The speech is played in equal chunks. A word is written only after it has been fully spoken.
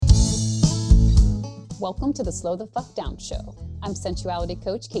Welcome to the Slow the Fuck Down Show. I'm sensuality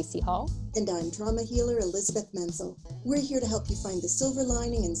coach Casey Hall. And I'm trauma healer Elizabeth Menzel. We're here to help you find the silver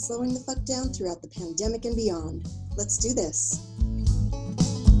lining in slowing the fuck down throughout the pandemic and beyond. Let's do this.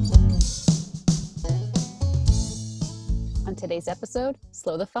 On today's episode,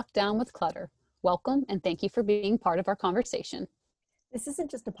 Slow the Fuck Down with Clutter. Welcome and thank you for being part of our conversation. This isn't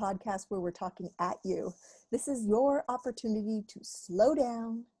just a podcast where we're talking at you. This is your opportunity to slow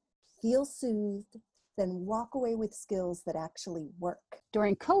down, feel soothed, then walk away with skills that actually work.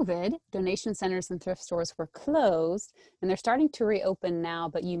 During COVID, donation centers and thrift stores were closed, and they're starting to reopen now,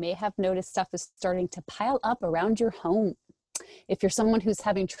 but you may have noticed stuff is starting to pile up around your home. If you're someone who's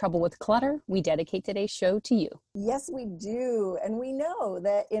having trouble with clutter, we dedicate today's show to you. Yes, we do. And we know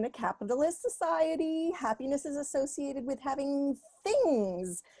that in a capitalist society, happiness is associated with having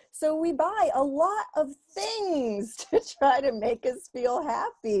things. So we buy a lot of things to try to make us feel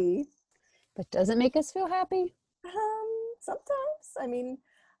happy. But does it make us feel happy? Sometimes. I mean,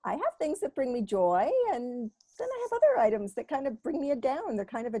 I have things that bring me joy, and then I have other items that kind of bring me down. They're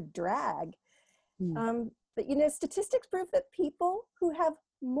kind of a drag. But you know, statistics prove that people who have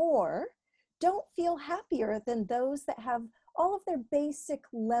more don't feel happier than those that have all of their basic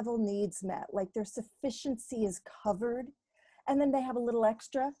level needs met, like their sufficiency is covered, and then they have a little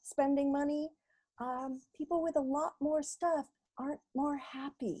extra spending money. People with a lot more stuff aren't more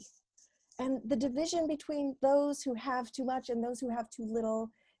happy. And the division between those who have too much and those who have too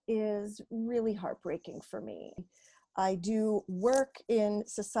little is really heartbreaking for me. I do work in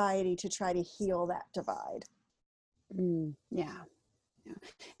society to try to heal that divide. Yeah.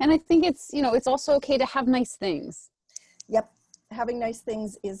 And I think it's, it's also okay to have nice things. Yep. Having nice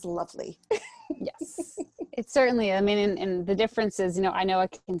things is lovely. Yes, it's certainly, and the difference is, I know I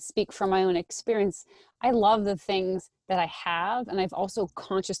can speak from my own experience. I love the things that I have, and I've also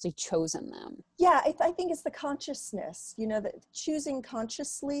consciously chosen them. Yeah, I think it's the consciousness, that choosing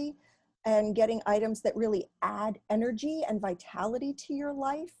consciously and getting items that really add energy and vitality to your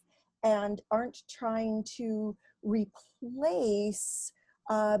life and aren't trying to replace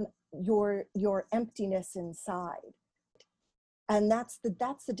your emptiness inside. And that's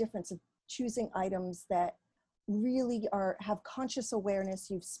the difference of choosing items that really have conscious awareness.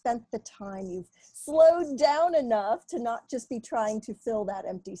 You've spent the time, you've slowed down enough to not just be trying to fill that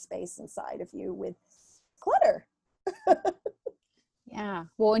empty space inside of you with clutter. Yeah.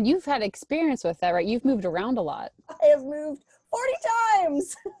 Well, and you've had experience with that, right? You've moved around a lot. I have moved 40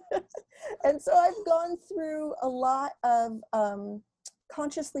 times. And so I've gone through a lot of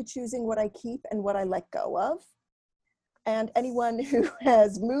consciously choosing what I keep and what I let go of. And anyone who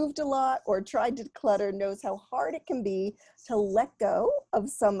has moved a lot or tried to declutter knows how hard it can be to let go of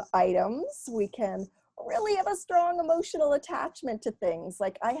some items. We can really have a strong emotional attachment to things.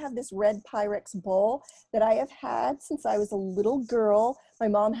 Like I have this red Pyrex bowl that I have had since I was a little girl. My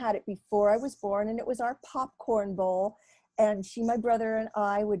mom had it before I was born, and it was our popcorn bowl. And my brother and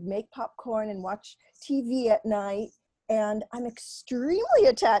I would make popcorn and watch TV at night. And I'm extremely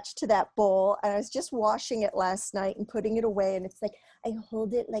attached to that bowl. And I was just washing it last night and putting it away. And it's like, I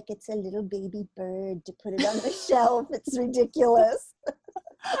hold it like it's a little baby bird to put it on the shelf. It's ridiculous.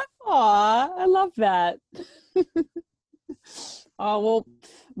 Aw, I love that. Oh, well,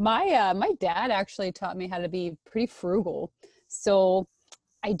 my dad actually taught me how to be pretty frugal. So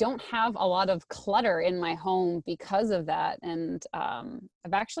I don't have a lot of clutter in my home because of that. And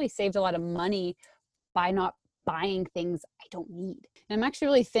I've actually saved a lot of money by not buying things I don't need. And I'm actually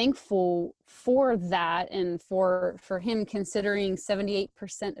really thankful for that and for him, considering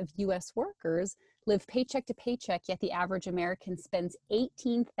 78% of US workers live paycheck to paycheck, yet the average American spends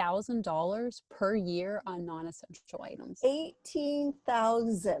 $18,000 per year on non-essential items.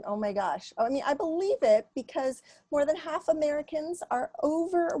 18,000. Oh my gosh. I mean, I believe it because more than half Americans are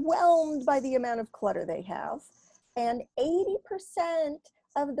overwhelmed by the amount of clutter they have. And 80%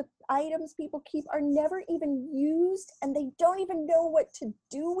 of the items people keep are never even used, and they don't even know what to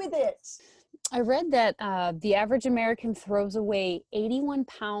do with it. I read that the average American throws away 81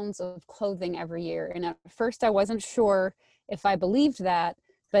 pounds of clothing every year. And at first I wasn't sure if I believed that,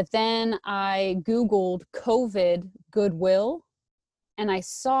 but then I Googled COVID Goodwill, and I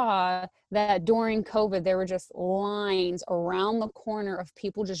saw that during COVID, there were just lines around the corner of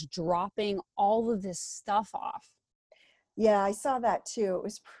people just dropping all of this stuff off. Yeah, I saw that too. It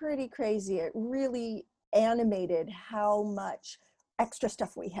was pretty crazy. It really animated how much extra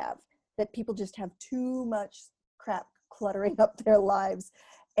stuff we have, that people just have too much crap cluttering up their lives.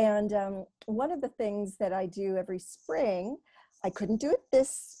 And one of the things that I do every spring, I couldn't do it this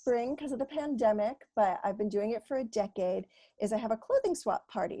spring because of the pandemic, but I've been doing it for a decade, is I have a clothing swap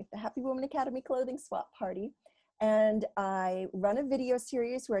party, the Happy Woman Academy clothing swap party. And I run a video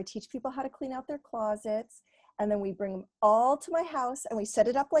series where I teach people how to clean out their closets. And then we bring them all to my house and we set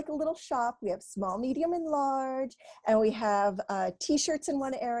it up like a little shop. We have small, medium, and large. And we have t-shirts in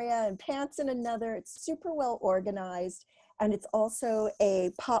one area and pants in another. It's super well organized. And it's also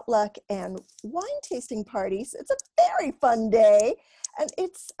a potluck and wine tasting party. So it's a very fun day. And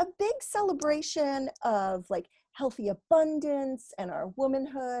it's a big celebration of like healthy abundance and our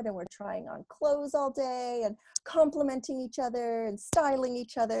womanhood. And we're trying on clothes all day and complimenting each other and styling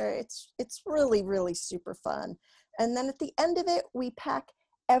each other. It's really, really super fun. And then at the end of it, we pack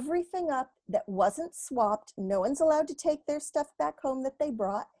everything up that wasn't swapped. No one's allowed to take their stuff back home that they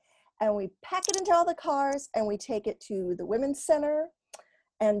brought. And we pack it into all the cars and we take it to the Women's Center.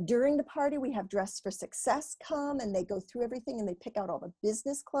 And during the party, we have Dress for Success come and they go through everything and they pick out all the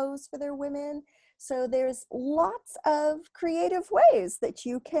business clothes for their women. So there's lots of creative ways that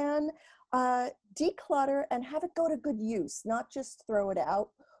you can declutter and have it go to good use, not just throw it out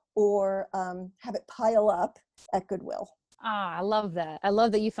or have it pile up at Goodwill. Ah, I love that. I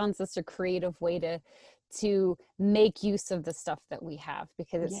love that you found such a creative way to make use of the stuff that we have,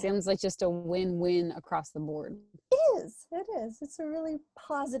 because it seems like just a win-win across the board. It is. It's a really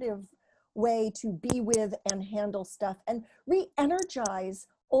positive way to be with and handle stuff and re-energize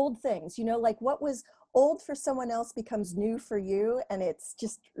old things. You know, like what was old for someone else becomes new for you, and it's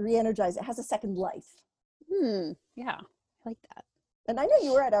just re-energized. It has a second life. Yeah, I like that. And I know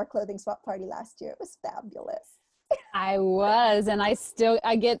you were at our clothing swap party last year. It was fabulous. I was, and I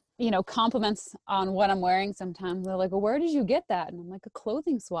get, compliments on what I'm wearing sometimes. They're like, well, where did you get that? And I'm like, a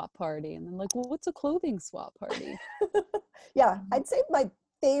clothing swap party. And I'm like, well, what's a clothing swap party? Yeah, I'd say my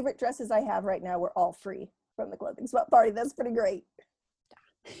favorite dresses I have right now were all free from the clothing swap party. That's pretty great.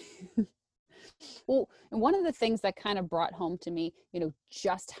 Well, and one of the things that kind of brought home to me,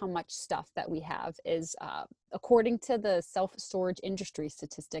 just how much stuff that we have is, according to the self-storage industry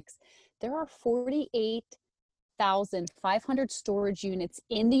statistics, there are 48,500 storage units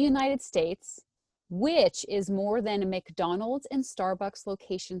in the United States, which is more than McDonald's and Starbucks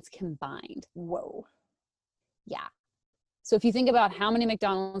locations combined. Whoa. Yeah. So if you think about how many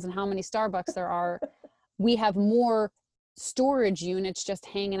McDonald's and how many Starbucks there are, we have more storage units just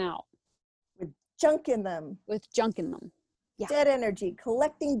hanging out. Junk in them. With junk in them. Yeah. Dead energy,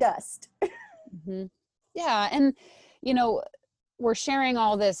 collecting dust. Mm-hmm. Yeah. And, we're sharing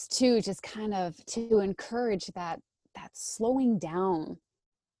all this too, just kind of to encourage that slowing down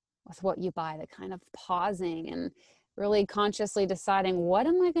with what you buy, the kind of pausing and really consciously deciding, what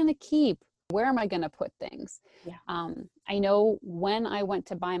am I going to keep? Where am I going to put things? Yeah. I know when I went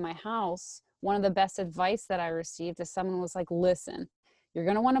to buy my house, one of the best advice that I received is someone was like, listen, you're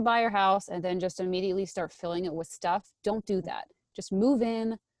going to want to buy your house and then just immediately start filling it with stuff. Don't do that. Just move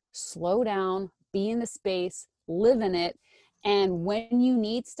in, slow down, be in the space, live in it. And when you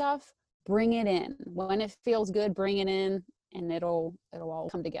need stuff, bring it in. When it feels good, bring it in, and it'll all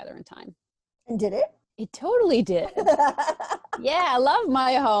come together in time. And did it? It totally did. Yeah, I love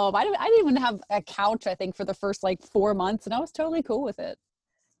my home. I didn't even have a couch, I think, for the first 4 months, and I was totally cool with it.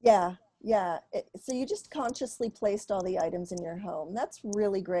 Yeah. So you just consciously placed all the items in your home. That's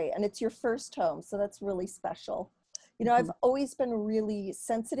really great. And it's your first home, so that's really special. I've always been really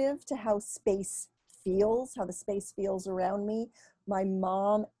sensitive to how the space feels around me. My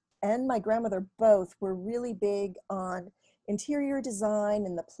mom and my grandmother both were really big on interior design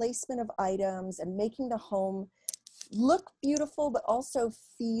and the placement of items and making the home look beautiful, but also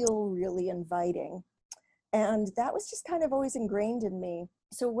feel really inviting. And that was just kind of always ingrained in me.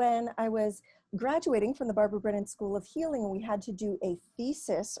 So when I was graduating from the Barbara Brennan School of Healing, and we had to do a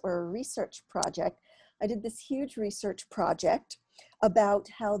thesis or a research project, I did this huge research project about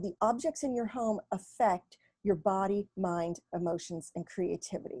how the objects in your home affect your body, mind, emotions, and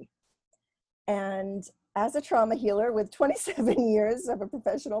creativity. And as a trauma healer with 27 years of a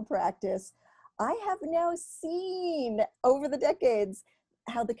professional practice, I have now seen over the decades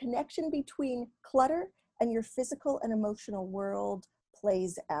how the connection between clutter and your physical and emotional world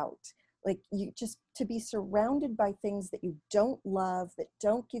plays out. You just to be surrounded by things that you don't love, that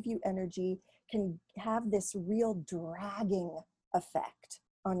don't give you energy, can have this real dragging effect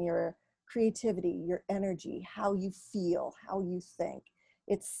on your creativity, your energy, how you feel, how you think.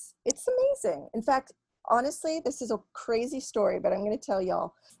 It's amazing. In fact, honestly, this is a crazy story, but I'm going to tell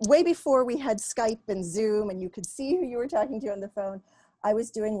y'all. Way before we had Skype and Zoom and you could see who you were talking to on the phone, I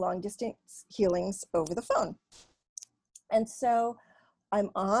was doing long distance healings over the phone. And so I'm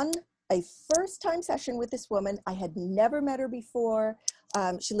on a first time session with this woman. I had never met her before.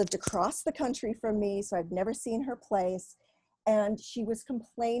 She lived across the country from me, so I've never seen her place. And she was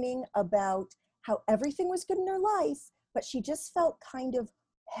complaining about how everything was good in her life, but she just felt kind of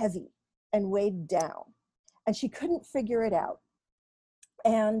heavy and weighed down, and she couldn't figure it out.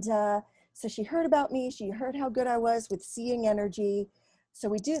 And so she heard about me. She heard how good I was with seeing energy. So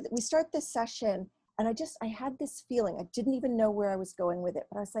we start this session, and I had this feeling. I didn't even know where I was going with it,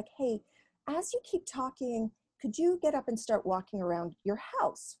 but I was like, hey, as you keep talking, could you get up and start walking around your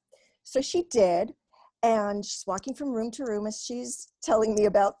house? So she did. And she's walking from room to room as she's telling me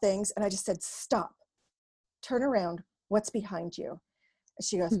about things. And I just said, stop, turn around. What's behind you? And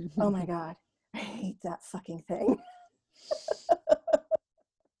she goes, oh my God, I hate that fucking thing.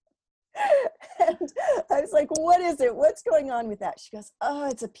 And I was like, what is it? What's going on with that? She goes, oh,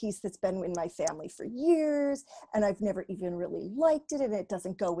 it's a piece that's been in my family for years, and I've never even really liked it, and it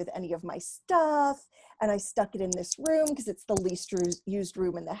doesn't go with any of my stuff. And I stuck it in this room because it's the least used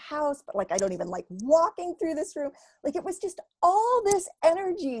room in the house, but like, I don't even like walking through this room. Like, it was just all this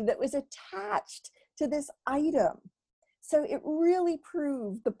energy that was attached to this item. So it really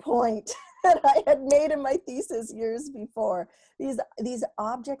proved the point that I had made in my thesis years before. These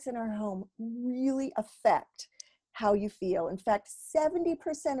objects in our home really affect how you feel. In fact, 70%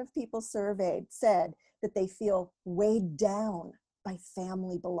 of people surveyed said that they feel weighed down by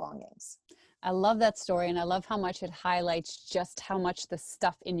family belongings. I love that story, and I love how much it highlights just how much the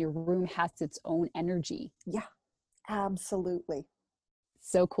stuff in your room has its own energy. Yeah, absolutely.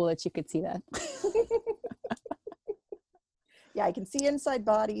 So cool that you could see that. Yeah, I can see inside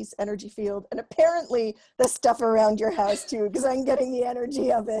bodies, energy field, and apparently the stuff around your house too, because I'm getting the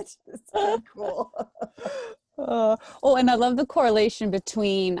energy of it. It's so cool. And I love the correlation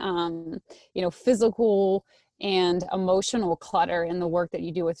between, physical and emotional clutter in the work that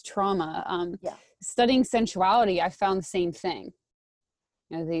you do with trauma. Yeah. Studying sensuality, I found the same thing.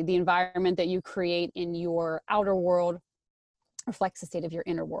 You know, the environment that you create in your outer world reflects the state of your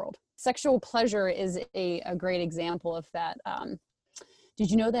inner world. Sexual pleasure is a great example of that.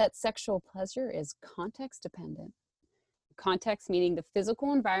 Did you know that sexual pleasure is context dependent? Context meaning the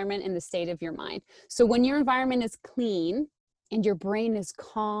physical environment and the state of your mind. So when your environment is clean and your brain is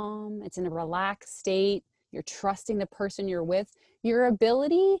calm, it's in a relaxed state, you're trusting the person you're with, your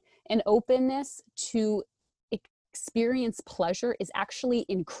ability and openness to experience pleasure is actually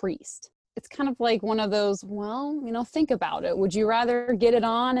increased. It's kind of like one of those, think about it. Would you rather get it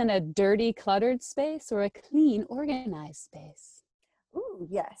on in a dirty, cluttered space or a clean, organized space? Ooh,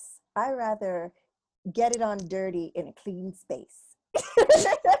 yes. I rather get it on dirty in a clean space.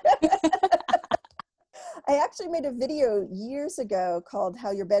 I actually made a video years ago called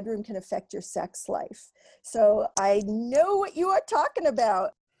How Your Bedroom Can Affect Your Sex Life. So I know what you are talking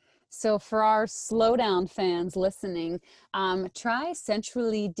about. So for our slowdown fans listening, try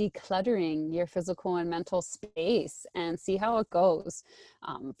centrally decluttering your physical and mental space and see how it goes.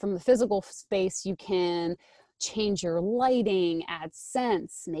 From the physical space, you can change your lighting, add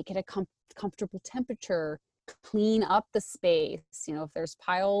scents, make it a comfortable temperature, clean up the space. If there's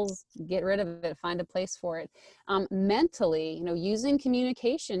piles, get rid of it, find a place for it. Mentally, using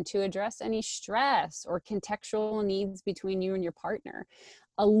communication to address any stress or contextual needs between you and your partner.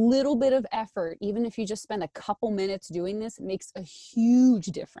 A little bit of effort, even if you just spend a couple minutes doing this, makes a huge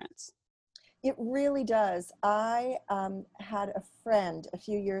difference. It really does. I had a friend a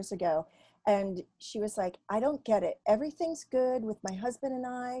few years ago, and she was like, I don't get it. Everything's good with my husband and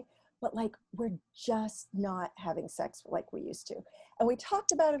I, but like, we're just not having sex like we used to. And we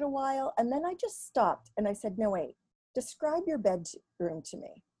talked about it a while, and then I just stopped and I said, no, wait, describe your bedroom to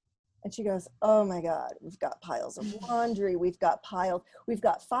me. And she goes, oh my God, we've got piles of laundry. We've got 5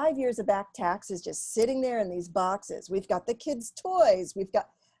 years of back taxes just sitting there in these boxes. We've got the kids' toys. I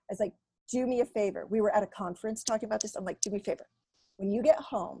was like, do me a favor. We were at a conference talking about this. I'm like, do me a favor. When you get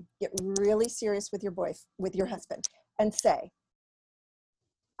home, get really serious with your husband, and say,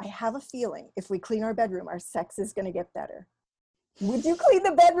 I have a feeling if we clean our bedroom, our sex is going to get better. Would you clean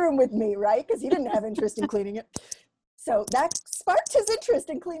the bedroom with me, right? Because he didn't have interest in cleaning it. So that sparked his interest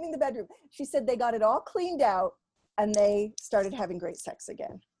in cleaning the bedroom. She said they got it all cleaned out and they started having great sex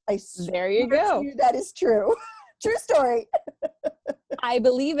again. There you go. That is true. True story. I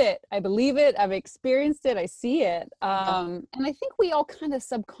believe it. I've experienced it. I see it. And I think we all kind of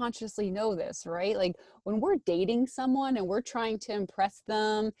subconsciously know this, right? Like when we're dating someone and we're trying to impress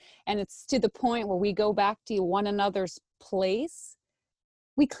them, and it's to the point where we go back to one another's place,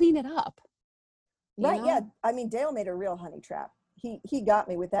 we clean it up. Right. Yeah. I mean, Dale made a real honey trap. he got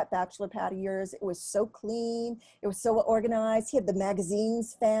me with that bachelor pad of yours. It was so clean. It was so organized. He had the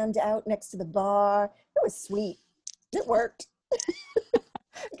magazines fanned out next to the bar. It was sweet. It worked.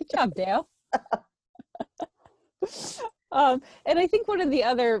 Good job, Dale. And I think one of the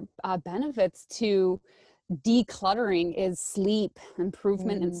other benefits to decluttering is sleep,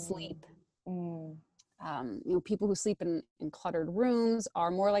 improvement in sleep. Mm. People who sleep in cluttered rooms are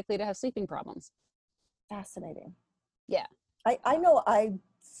more likely to have sleeping problems. Fascinating. Yeah. I know I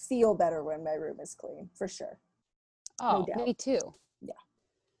feel better when my room is clean, for sure. Oh, No doubt. me too. Yeah.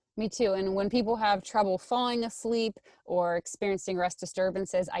 Me too. And when people have trouble falling asleep or experiencing rest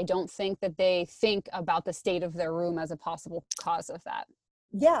disturbances, I don't think that they think about the state of their room as a possible cause of that.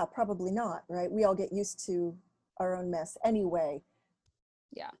 Yeah, probably not, right? We all get used to our own mess anyway.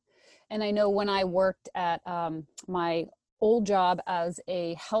 Yeah. And I know when I worked at my old job as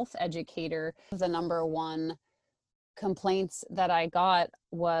a health educator, the number one complaints that I got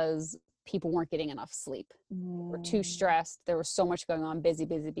was people weren't getting enough sleep. Were too stressed. There was so much going on, busy,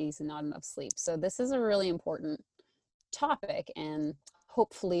 and not enough sleep. So this is a really important topic. And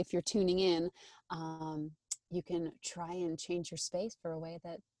hopefully if you're tuning in, you can try and change your space for a way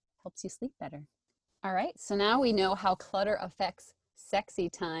that helps you sleep better. All right. So now we know how clutter affects sexy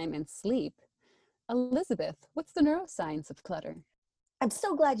time and sleep. Elizabeth, what's the neuroscience of clutter? I'm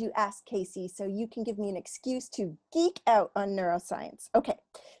so glad you asked, Casey, so you can give me an excuse to geek out on neuroscience. Okay,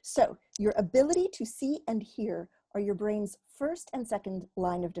 so your ability to see and hear are your brain's first and second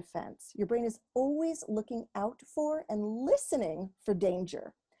line of defense. Your brain is always looking out for and listening for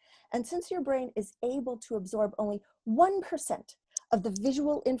danger. And since your brain is able to absorb only 1% of the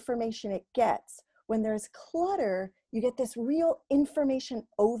visual information it gets, when there's clutter, you get this real information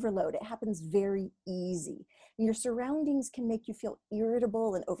overload. It happens very easy. And your surroundings can make you feel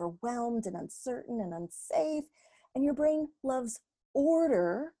irritable and overwhelmed and uncertain and unsafe. And your brain loves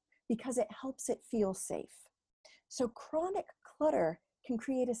order because it helps it feel safe. So chronic clutter can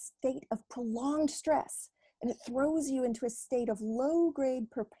create a state of prolonged stress, and it throws you into a state of low-grade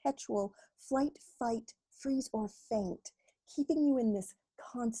perpetual flight, fight, freeze, or faint, keeping you in this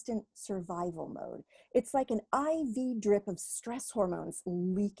constant survival mode. It's like an IV drip of stress hormones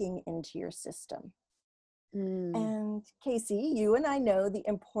leaking into your system. And Casey, you and I know the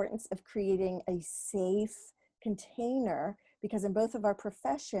importance of creating a safe container because in both of our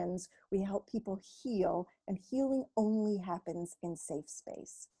professions, we help people heal, and healing only happens in safe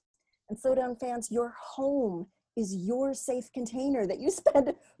space. And Slowdown fans, your home is your safe container that you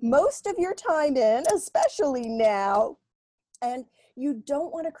spend most of your time in, especially now. And you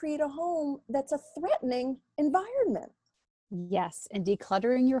don't want to create a home that's a threatening environment. Yes, and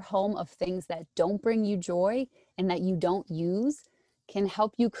decluttering your home of things that don't bring you joy and that you don't use can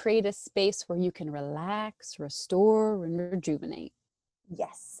help you create a space where you can relax, restore, and rejuvenate.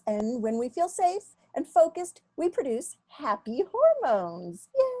 Yes, and when we feel safe and focused, we produce happy hormones.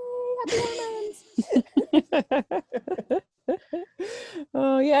 Yay, happy hormones.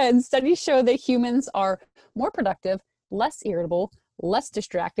 Oh, yeah, and studies show that humans are more productive, less irritable, less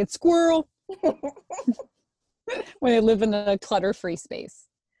distracted, squirrel, when they live in a clutter-free space.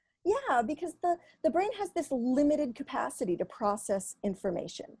 Yeah, because the brain has this limited capacity to process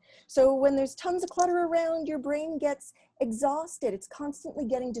information. So when there's tons of clutter around, your brain gets exhausted. It's constantly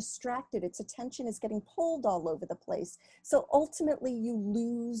getting distracted. Its attention is getting pulled all over the place. So ultimately you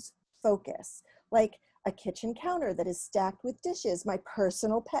lose focus. Like a kitchen counter that is stacked with dishes, my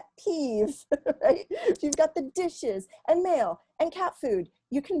personal pet peeve, right? If you've got the dishes and mail and cat food,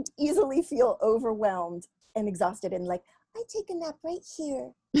 you can easily feel overwhelmed and exhausted and like, I take a nap right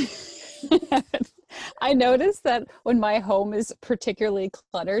here. I noticed that when my home is particularly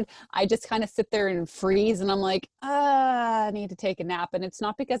cluttered, I just kind of sit there and freeze and I'm like, I need to take a nap. And it's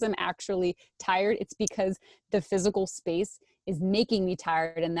not because I'm actually tired. It's because the physical space is making me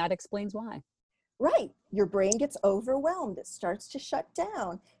tired. And that explains why. Right. Your brain gets overwhelmed. It starts to shut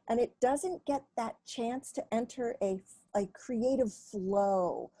down and it doesn't get that chance to enter a creative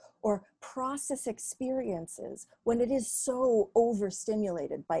flow or process experiences when it is so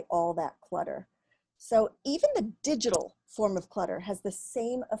overstimulated by all that clutter. So even the digital form of clutter has the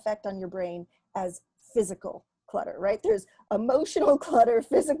same effect on your brain as physical clutter, right? There's emotional clutter,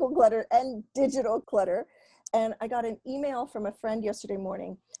 physical clutter, and digital clutter. And I got an email from a friend yesterday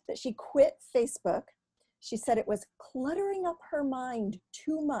morning that she quit Facebook. She said it was cluttering up her mind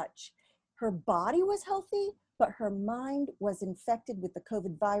too much. Her body was healthy, but her mind was infected with the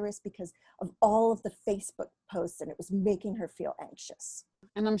COVID virus because of all of the Facebook posts, and it was making her feel anxious.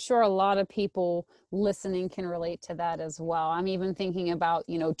 And I'm sure a lot of people listening can relate to that as well. I'm even thinking about,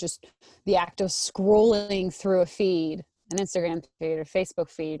 just the act of scrolling through a feed an Instagram feed or Facebook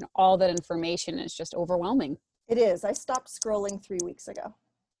feed, all that information is just overwhelming. It is. I stopped scrolling 3 weeks ago.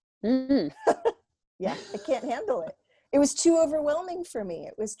 Mm. Yeah, I can't handle it. It was too overwhelming for me.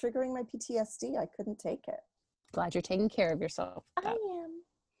 It was triggering my PTSD. I couldn't take it. Glad you're taking care of yourself. I am.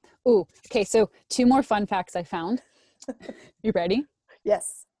 Ooh, okay, so 2 more fun facts I found. You ready?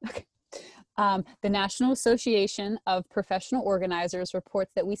 Yes. Okay. The National Association of Professional Organizers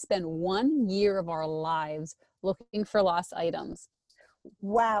reports that we spend 1 year of our lives looking for lost items.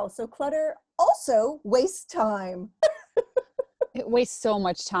 Wow. So clutter also wastes time. It wastes so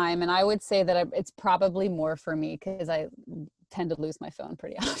much time, and I would say that it's probably more for me because I tend to lose my phone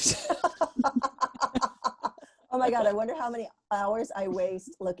pretty often. Oh my God, I wonder how many hours I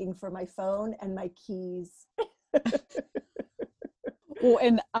waste looking for my phone and my keys. Well,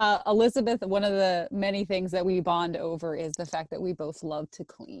 and Elizabeth, one of the many things that we bond over is the fact that we both love to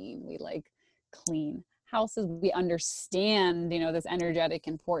clean. We like clean houses. We understand, this energetic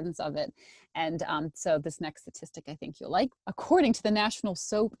importance of it. And so this next statistic I think you'll like. According to the National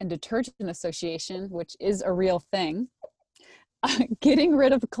Soap and Detergent Association, which is a real thing, getting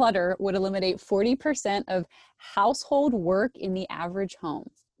rid of clutter would eliminate 40% of household work in the average home.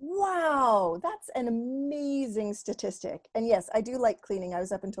 Wow, that's an amazing statistic. And yes, I do like cleaning. I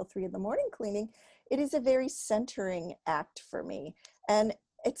was up until 3 a.m. cleaning. It is a very centering act for me. And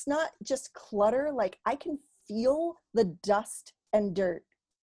it's not just clutter, like I can feel the dust and dirt.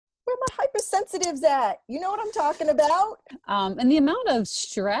 Where my hypersensitives at? You know what I'm talking about? And the amount of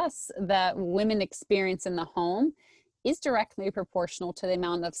stress that women experience in the home is directly proportional to the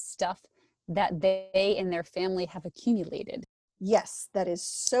amount of stuff that they and their family have accumulated. Yes, that is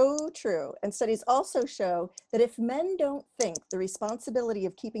so true. And studies also show that if men don't think the responsibility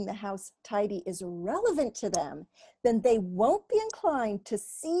of keeping the house tidy is relevant to them, then they won't be inclined to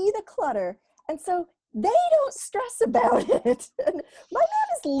see the clutter. And so they don't stress about it. And my man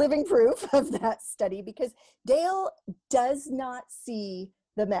is living proof of that study because Dale does not see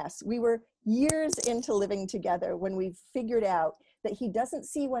the mess. We were years into living together when we figured out that he doesn't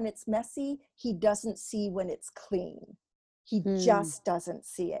see when it's messy. He doesn't see when it's clean. He just doesn't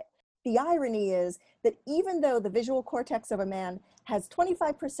see it. The irony is that even though the visual cortex of a man has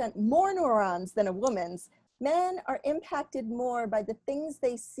 25% more neurons than a woman's, men are impacted more by the things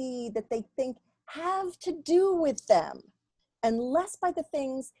they see that they think have to do with them, and less by the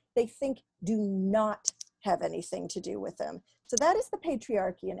things they think do not have anything to do with them. So that is the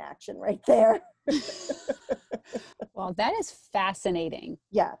patriarchy in action right there. Well, that is fascinating.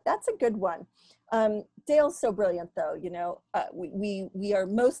 Yeah, that's a good one. Dale's so brilliant, though. We are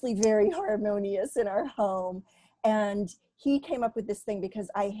mostly very harmonious in our home, and he came up with this thing because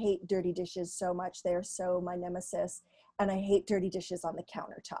I hate dirty dishes so much. They are so my nemesis, and I hate dirty dishes on the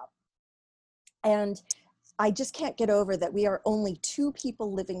countertop. And I just can't get over that we are only 2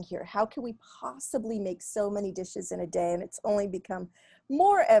 people living here. How can we possibly make so many dishes in a day? And it's only become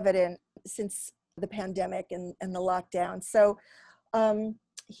more evident since the pandemic and the lockdown. So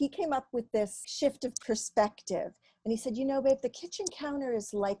he came up with this shift of perspective. And he said, babe, the kitchen counter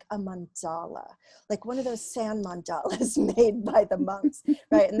is like a mandala, like one of those sand mandalas made by the monks,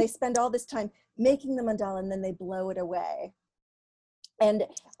 right? And they spend all this time making the mandala and then they blow it away. And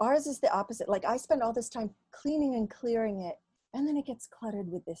ours is the opposite. Like I spend all this time cleaning and clearing it, and then it gets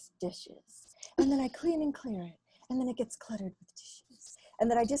cluttered with this dishes. And then I clean and clear it, and then it gets cluttered with dishes.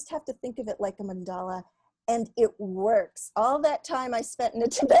 And then I just have to think of it like a mandala, and it works. All that time I spent in a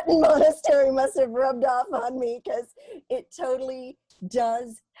Tibetan monastery must have rubbed off on me, because it totally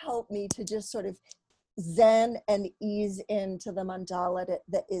does help me to just sort of zen and ease into the mandala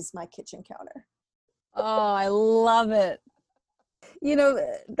that is my kitchen counter. Oh, I love it.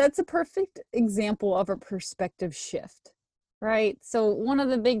 That's a perfect example of a perspective shift, right? So one of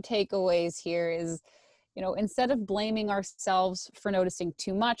the big takeaways here is, instead of blaming ourselves for noticing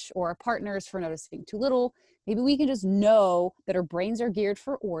too much or our partners for noticing too little, maybe we can just know that our brains are geared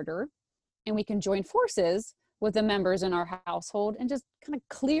for order, and we can join forces with the members in our household and just kind of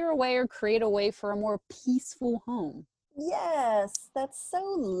clear away or create a way for a more peaceful home. Yes, that's so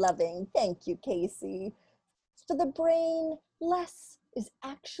loving. Thank you, Casey. For the brain, less is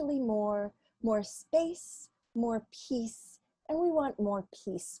actually more space, more peace, and we want more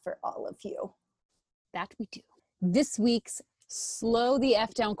peace for all of you. That we do. This week's Slow the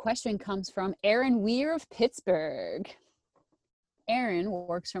F Down question comes from Erin Weir of Pittsburgh. Erin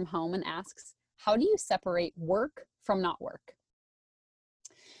works from home and asks, how do you separate work from not work?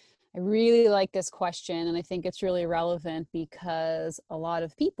 I really like this question, and I think it's really relevant because a lot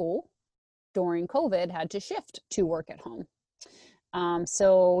of people during COVID had to shift to work at home.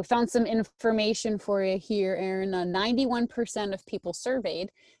 So we found some information for you here, Erin. 91% of people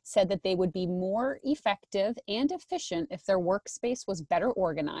surveyed said that they would be more effective and efficient if their workspace was better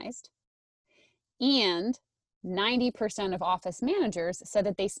organized. And 90% of office managers said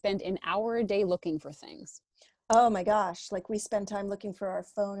that they spend an hour a day looking for things. Oh my gosh, like we spend time looking for our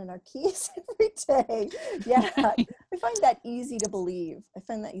phone and our keys every day. Yeah, I find that easy to believe.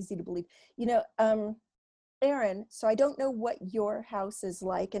 You know, Erin, so I don't know what your house is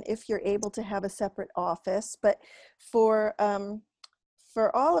like and if you're able to have a separate office, but for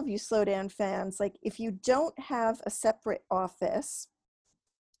all of you Slow Down fans, like if you don't have a separate office,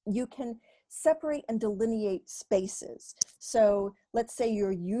 you can separate and delineate spaces. So let's say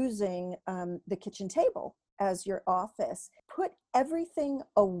you're using the kitchen table as your office. Put everything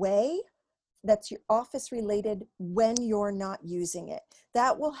away that's your office related when you're not using it.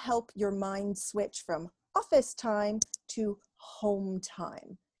 That will help your mind switch from office time to home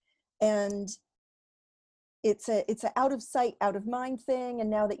time. And it's a out of sight, out of mind thing. And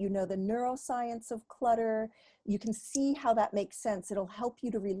now that you know the neuroscience of clutter, you can see how that makes sense. It'll help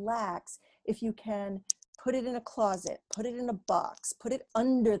you to relax if you can put it in a closet, put it in a box, put it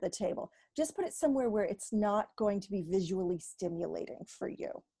under the table. Just put it somewhere where it's not going to be visually stimulating for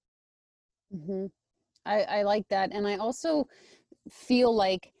you. Mm-hmm. I like that. And I also feel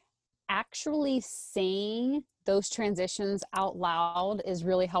like actually saying those transitions out loud is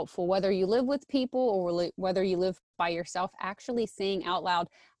really helpful, whether you live with people or whether you live by yourself. Actually saying out loud,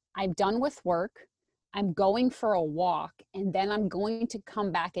 I'm done with work, I'm going for a walk, and then I'm going to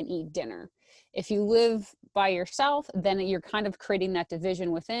come back and eat dinner. If you live by yourself, then you're kind of creating that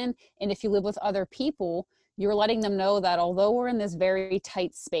division within. And if you live with other people, you're letting them know that although we're in this very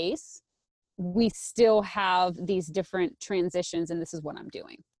tight space, we still have these different transitions, and this is what I'm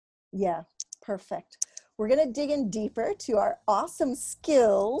doing. Yeah, perfect. We're going to dig in deeper to our awesome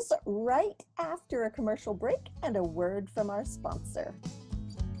skills right after a commercial break and a word from our sponsor.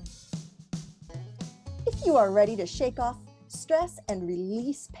 If you are ready to shake off stress and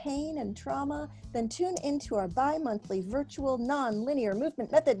release pain and trauma, then tune into our bi-monthly virtual non-linear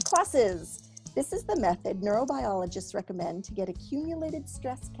movement method classes. This is the method neurobiologists recommend to get accumulated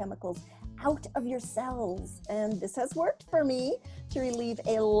stress chemicals out of your cells. And this has worked for me to relieve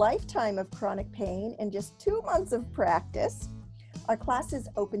a lifetime of chronic pain in just 2 months of practice. Our class is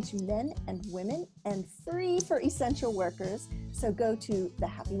open to men and women and free for essential workers. So go to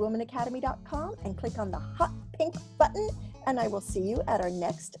thehappywomanacademy.com and click on the hot pink button, and I will see you at our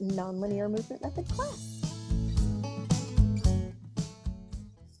next nonlinear movement method class.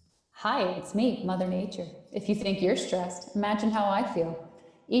 Hi, it's me, Mother Nature. If you think you're stressed, imagine how I feel.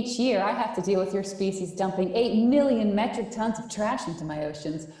 Each year, I have to deal with your species dumping 8 million metric tons of trash into my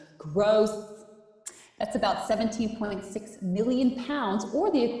oceans. Gross. That's about 17.6 million pounds, or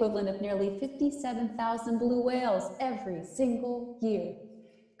the equivalent of nearly 57,000 blue whales every single year.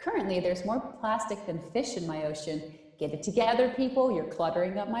 Currently, there's more plastic than fish in my ocean. Get it together, people. You're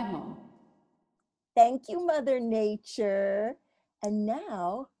cluttering up my home. Thank you, Mother Nature. And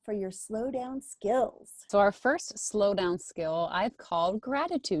now for your slow down skills. So our first slow down skill I've called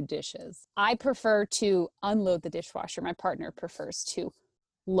gratitude dishes. I prefer to unload the dishwasher. My partner prefers to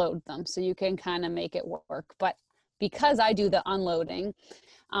load them, so you can kind of make it work. But because I do the unloading,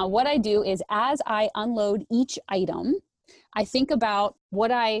 what I do is as I unload each item, I think about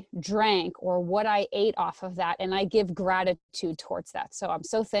what I drank or what I ate off of that, and I give gratitude towards that. So I'm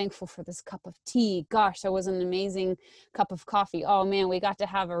so thankful for this cup of tea. Gosh, that was an amazing cup of coffee. Oh man, we got to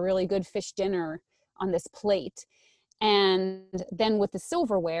have a really good fish dinner on this plate. And then with the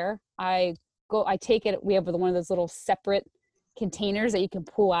silverware, I take it, we have one of those little separate containers that you can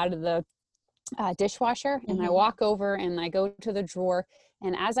pull out of the dishwasher, and I walk over and I go to the drawer,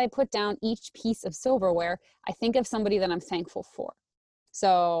 and as I put down each piece of silverware, I think of somebody that I'm thankful for.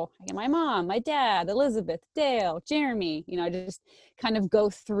 So I get my mom, my dad, Elizabeth, Dale, Jeremy, I just kind of go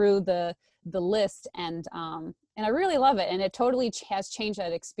through the list, and I really love it, and it totally has changed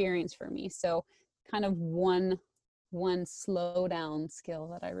that experience for me. So kind of one slow down skill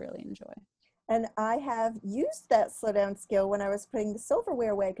that I really enjoy. And I have used that slow down skill when I was putting the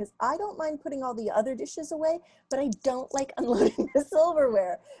silverware away, because I don't mind putting all the other dishes away, but I don't like unloading the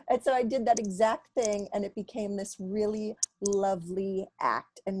silverware. And so I did that exact thing, and it became this really lovely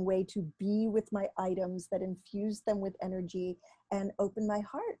act and way to be with my items that infused them with energy and opened my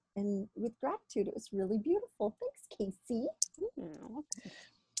heart and with gratitude. It was really beautiful. Thanks, Casey.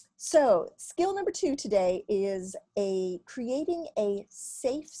 So skill number 2 today is creating a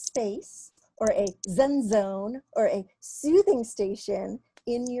safe space, or a Zen zone, or a soothing station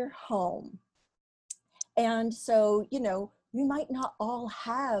in your home. And so, We might not all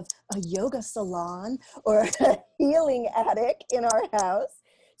have a yoga salon or a healing attic in our house.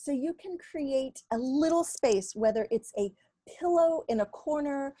 So you can create a little space, whether it's a pillow in a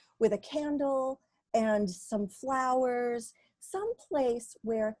corner with a candle and some flowers, some place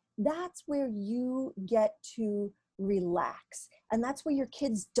where that's where you get to relax. And that's where your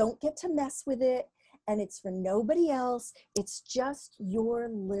kids don't get to mess with it. And it's for nobody else. It's just your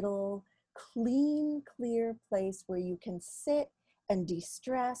little clean, clear place where you can sit and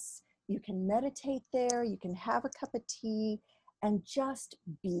de-stress. You can meditate there. You can have a cup of tea and just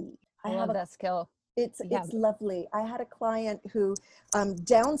be. I love that skill. It's lovely. I had a client who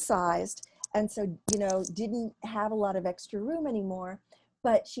downsized, and so, you know, didn't have a lot of extra room anymore,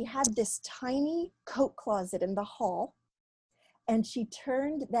 but she had this tiny coat closet in the hall, and she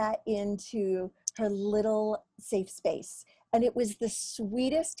turned that into her little safe space. And it was the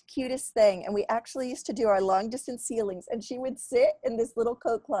sweetest, cutest thing. And we actually used to do our long distance healings, and she would sit in this little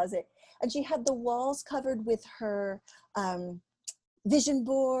coat closet, and she had the walls covered with her vision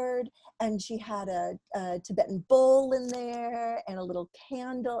board, and she had a Tibetan bowl in there and a little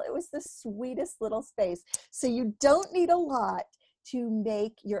candle. It was the sweetest little space. So you don't need a lot to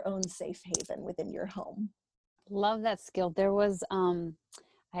make your own safe haven within your home. Love that skill. There was, I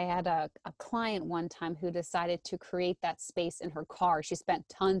had a client one time who decided to create that space in her car. She spent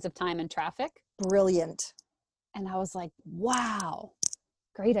tons of time in traffic. Brilliant. And I was like, wow,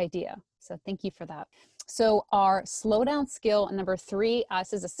 great idea. So thank you for that. So our slow down skill number 3,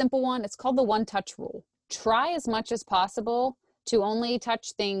 this is a simple one. It's called the one touch rule. Try as much as possible to only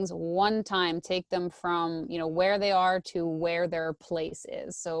touch things one time. Take them from, you know, where they are to where their place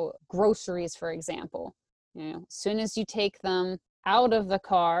is. So groceries, for example, you know, as soon as you take them out of the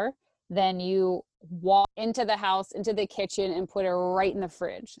car, then you walk into the house, into the kitchen, and put it right in the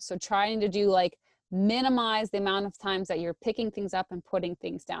fridge. So trying to do like minimize the amount of times that you're picking things up and putting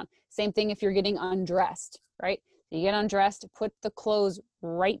things down. Same thing if you're getting undressed, right? You get undressed, put the clothes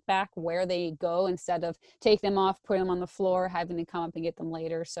right back where they go instead of take them off, put them on the floor, having to come up and get them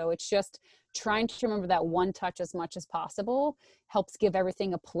later. So it's just trying to remember that one touch as much as possible helps give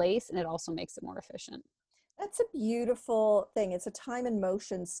everything a place, and it also makes it more efficient. That's a beautiful thing. It's a time and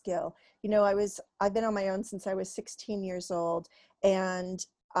motion skill. You know, I've been on my own since I was 16 years old, and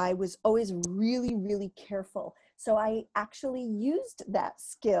I was always really, really careful. So I actually used that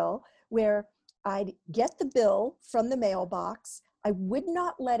skill where I'd get the bill from the mailbox. I would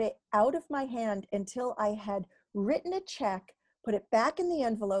not let it out of my hand until I had written a check, put it back in the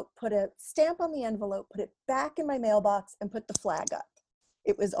envelope, put a stamp on the envelope, put it back in my mailbox, and put the flag up.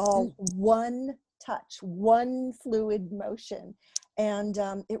 It was all one touch, one fluid motion. And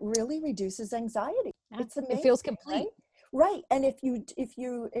it really reduces anxiety. Yeah, It's amazing. it feels complete. Right? Right. And if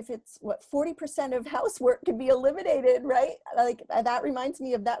it's what 40% of housework can be eliminated, right? Like that reminds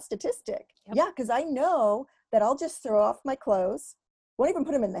me of that statistic. Yep. Yeah, because I know that I'll just throw off my clothes, won't even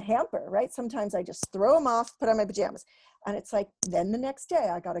put them in the hamper, right? Sometimes I just throw them off, put on my pajamas. And it's like, then the next day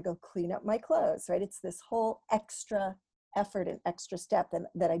I got to go clean up my clothes, right? It's this whole extra effort and extra step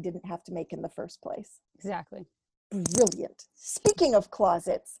that I didn't have to make in the first place. Exactly. Brilliant. Speaking of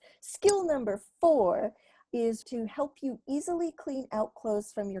closets, skill number 4 is to help you easily clean out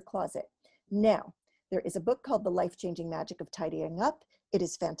clothes from your closet. Now, there is a book called The Life-Changing Magic of Tidying Up. It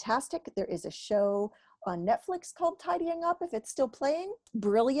is fantastic. There is a show on Netflix called Tidying Up, if it's still playing.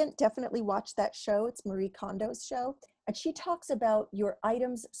 Brilliant. Definitely watch that show. It's Marie Kondo's show. And she talks about your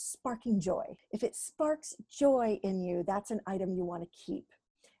items sparking joy. If it sparks joy in you, that's an item you want to keep.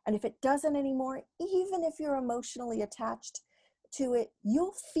 And if it doesn't anymore, even if you're emotionally attached to it,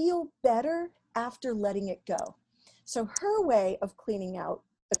 you'll feel better after letting it go. So her way of cleaning out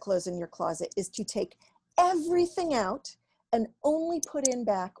the clothes in your closet is to take everything out and only put in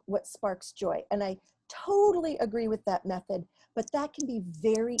back what sparks joy. And I totally agree with that method, but that can be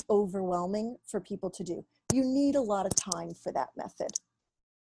very overwhelming for people to do. You need a lot of time for that method.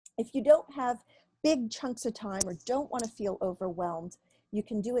 If you don't have big chunks of time or don't want to feel overwhelmed, you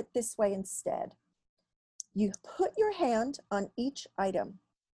can do it this way instead. You put your hand on each item,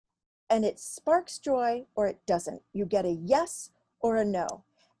 and it sparks joy or it doesn't. You get a yes or a no.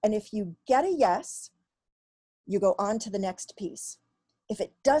 And if you get a yes, you go on to the next piece. If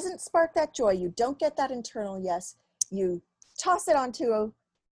it doesn't spark that joy, you don't get that internal yes, you toss it onto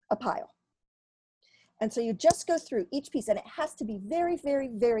a pile. And so you just go through each piece, and it has to be very, very,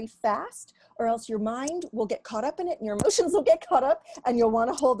 very fast, or else your mind will get caught up in it and your emotions will get caught up and you'll want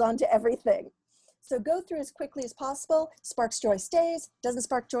to hold on to everything. So go through as quickly as possible. Sparks joy stays, doesn't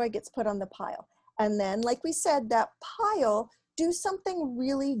spark joy gets put on the pile. And then, like we said, that pile, do something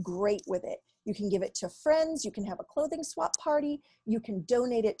really great with it. You can give it to friends. You can have a clothing swap party. You can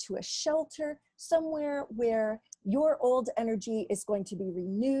donate it to a shelter, somewhere where your old energy is going to be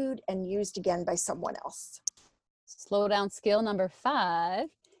renewed and used again by someone else. Slow down skill number 5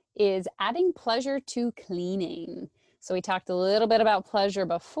 is adding pleasure to cleaning. So we talked a little bit about pleasure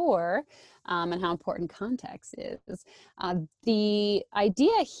before and how important context is. The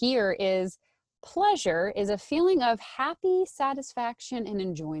idea here is pleasure is a feeling of happy satisfaction and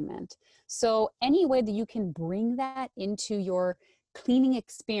enjoyment. So any way that you can bring that into your cleaning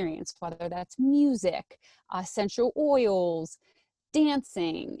experience, whether that's music, essential oils,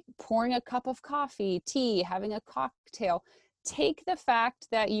 dancing, pouring a cup of coffee, tea, having a cocktail, take the fact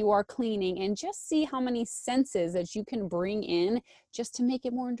that you are cleaning and just see how many senses that you can bring in just to make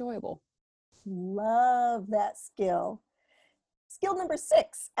it more enjoyable. Love that skill. Skill number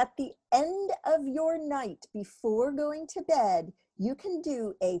 6, at the end of your night before going to bed, you can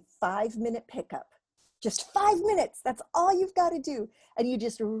do a 5-minute pickup. Just 5 minutes, that's all you've got to do. And you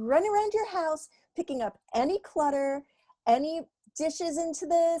just run around your house, picking up any clutter, any dishes into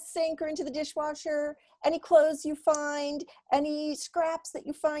the sink or into the dishwasher, any clothes you find, any scraps that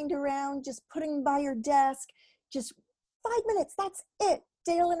you find around, just putting them by your desk. Just 5 minutes, that's it.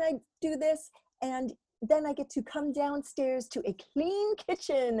 Dale and I do this, and then I get to come downstairs to a clean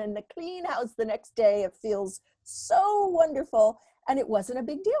kitchen and a clean house the next day. It feels so wonderful, and it wasn't a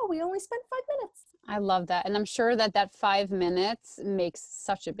big deal. We only spent 5 minutes. I love that. And I'm sure that that 5 minutes makes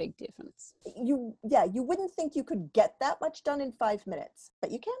such a big difference. You wouldn't think you could get that much done in 5 minutes,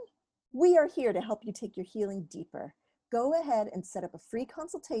 but you can. We are here to help you take your healing deeper. Go ahead and set up a free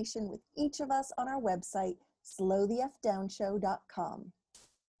consultation with each of us on our website, slowthefdownshow.com.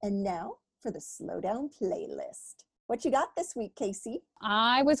 And now for the Slowdown playlist. What you got this week, Casey?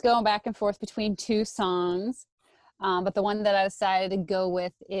 I was going back and forth between 2 songs, but the one that I decided to go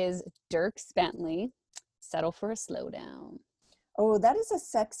with is Dierks Bentley, Settle for a Slowdown. Oh, that is a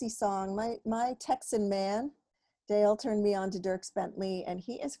sexy song. My Texan man, Dale, turned me on to Dierks Bentley, and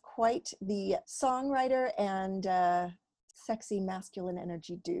he is quite the songwriter and sexy masculine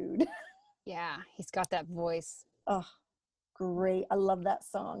energy dude. Yeah, he's got that voice. Oh, great. I love that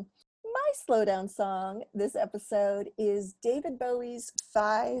song. My slowdown song this episode is David Bowie's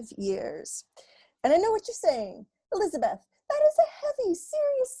 5 Years. And I know what you're saying, Elizabeth, that is a heavy,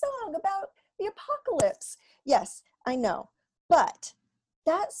 serious song about the apocalypse. Yes, I know. But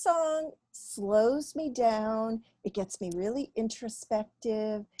that song slows me down. It gets me really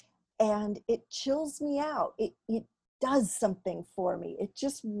introspective, and it chills me out. It does something for me. It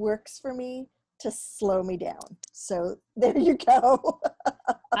just works for me to slow me down. So there you go.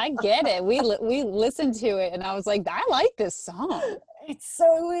 I get it. We listened to it and I was like, I like this song. It's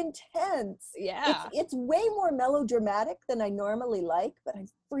so intense. Yeah. It's way more melodramatic than I normally like, but I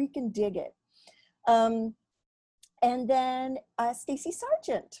freaking dig it. And then Stacey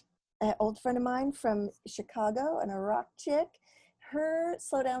Sargent, an old friend of mine from Chicago and a rock chick. Her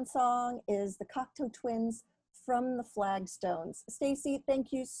slowdown song is the Cocteau Twins, From the Flagstones. Stacey,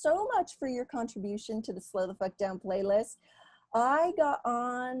 thank you so much for your contribution to the Slow the Fuck Down playlist. I got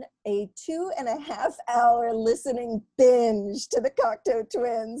on a 2.5-hour listening binge to the Cocteau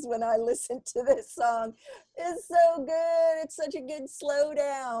Twins when I listened to this song. It's so good. It's such a good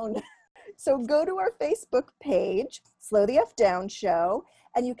slowdown. So go to our Facebook page, Slow the F Down Show,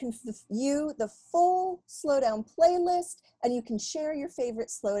 and you can view the full slowdown playlist, and you can share your favorite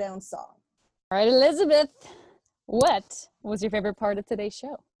slowdown song. All right, Elizabeth, what was your favorite part of today's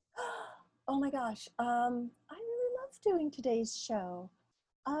show? Oh my gosh, I really love doing today's show.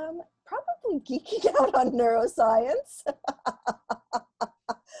 Probably geeking out on neuroscience.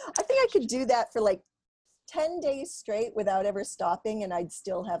 I think I could do that for like 10 days straight without ever stopping, and I'd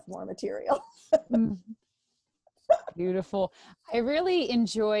still have more material. Beautiful. I really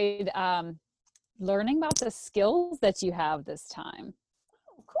enjoyed learning about the skills that you have this time.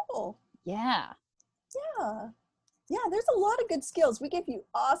 Oh, cool. Yeah. Yeah, there's a lot of good skills. We give you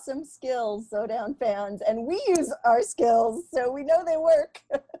awesome skills, Slowdown fans, and we use our skills, so we know they work.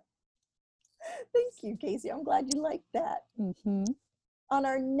 Thank you, Casey. I'm glad you liked that. Mm-hmm. On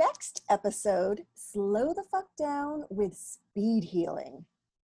our next episode, Slow the Fuck Down with Speed Healing.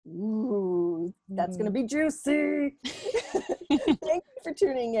 Ooh, that's going to be juicy. Thank you for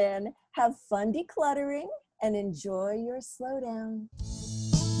tuning in. Have fun decluttering and enjoy your slowdown.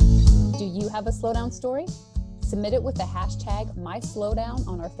 Do you have a slowdown story? Submit it with the hashtag MySlowdown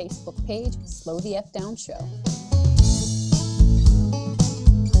on our Facebook page, Slow the F Down Show.